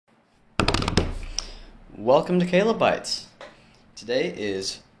Welcome to Caleb Bites. Today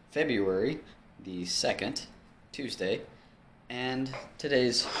is February the 2nd, Tuesday, and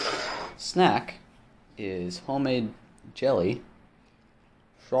today's snack is homemade jelly,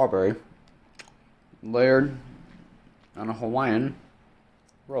 strawberry, layered on a Hawaiian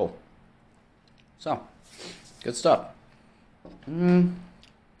roll. So, good stuff.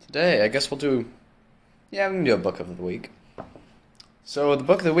 Today, I guess we can do a book of the week. So, the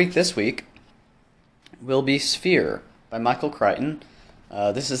book of the week this week will be Sphere by Michael Crichton.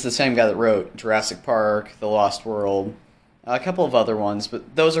 This is the same guy that wrote Jurassic Park, The Lost World, a couple of other ones,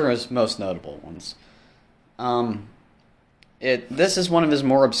 but those are his most notable ones. This is one of his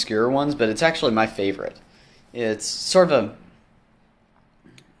more obscure ones, but it's actually my favorite. It's sort of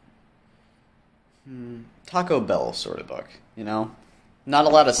a Taco Bell sort of book, you know? Not a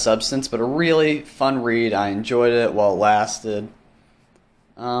lot of substance, but a really fun read. I enjoyed it while it lasted.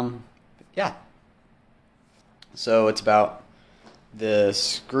 Yeah. So it's about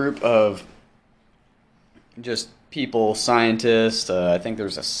this group of just people, scientists. I think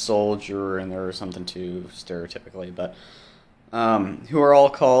there's a soldier in there or something too, stereotypically, but who are all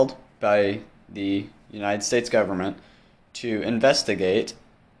called by the United States government to investigate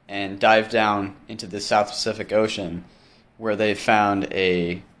and dive down into the South Pacific Ocean, where they found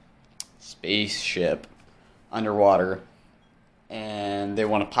a spaceship underwater, and they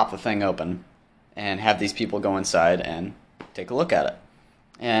want to pop the thing open and have these people go inside and take a look at it.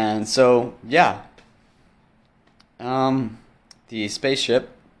 And so, yeah. The spaceship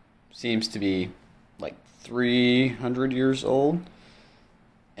seems to be like 300 years old.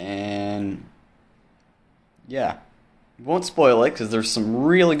 And, yeah. Won't spoil it because there's some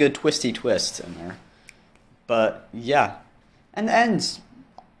really good twisty twists in there. But, yeah. And the end's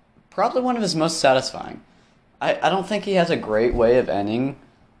probably one of his most satisfying. I don't think he has a great way of ending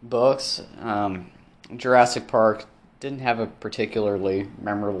books. Jurassic Park didn't have a particularly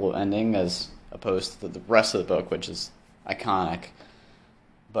memorable ending as opposed to the rest of the book, which is iconic.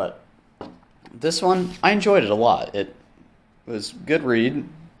 But this one, I enjoyed it a lot. It was a good read,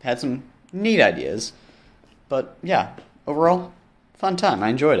 had some neat ideas, but yeah, overall, fun time. I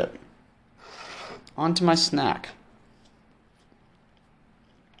enjoyed it. On to my snack.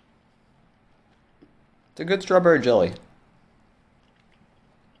 It's a good strawberry jelly.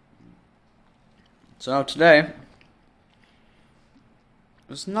 So today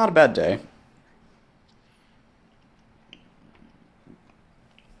was not a bad day.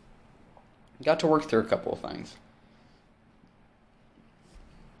 Got to work through a couple of things.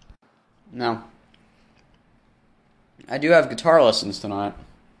 Now, I do have guitar lessons tonight,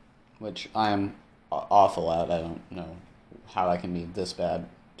 which I am awful at. I don't know how I can be this bad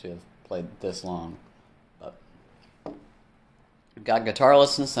to have played this long. But got guitar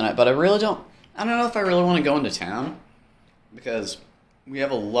lessons tonight, but I don't know if I really want to go into town, because we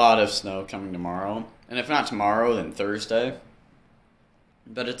have a lot of snow coming tomorrow, and if not tomorrow, then Thursday.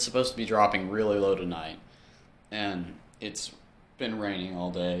 But it's supposed to be dropping really low tonight, and it's been raining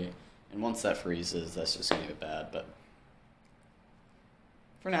all day, and once that freezes, that's just going to get bad. But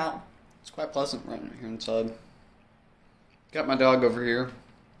for now, it's quite pleasant right here inside. Got my dog over here.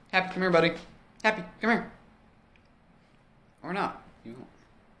 Happy, come here, buddy. Happy, come here. Or not. You won't.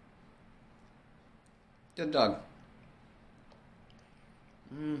 Good dog.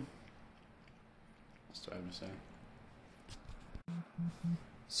 What do I have to say?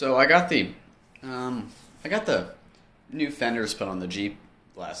 So I got the new fenders put on the Jeep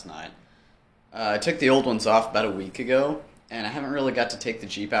last night. I took the old ones off about a week ago, and I haven't really got to take the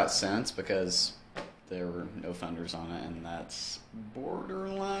Jeep out since because there were no fenders on it, and that's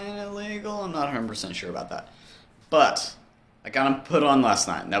borderline illegal. I'm not 100% sure about that. But I got them put on last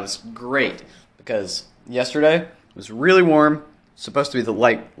night, and that was great because yesterday was really warm. Supposed to be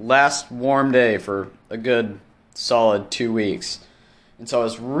the last warm day for a good solid 2 weeks. And so I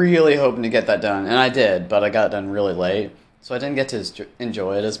was really hoping to get that done, and I did, but I got it done really late. So I didn't get to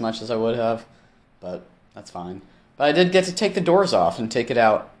enjoy it as much as I would have, but that's fine. But I did get to take the doors off and take it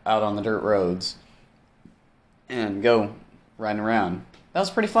out on the dirt roads and go riding around. That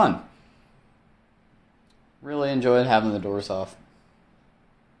was pretty fun. Really enjoyed having the doors off.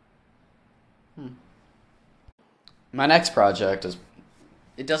 My next project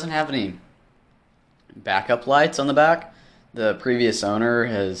it doesn't have any backup lights on the back. The previous owner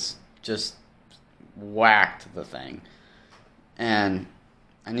has just whacked the thing. And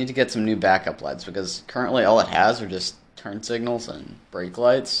I need to get some new backup lights because currently all it has are just turn signals and brake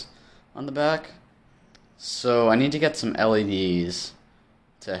lights on the back. So I need to get some LEDs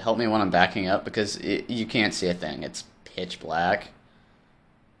to help me when I'm backing up because you can't see a thing. It's pitch black.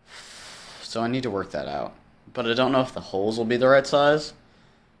 So I need to work that out. But I don't know if the holes will be the right size.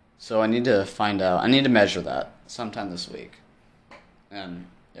 So I need to find out. I need to measure that sometime this week. And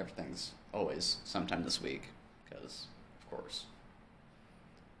everything's always sometime this week. Because, of course.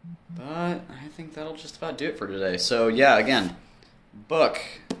 But I think that'll just about do it for today. So yeah, again, book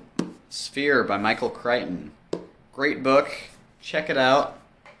Sphere by Michael Crichton. Great book. Check it out.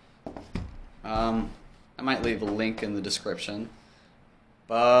 I might leave a link in the description.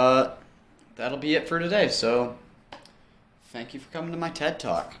 But that'll be it for today. So thank you for coming to my TED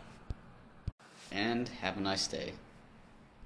Talk. And have a nice day.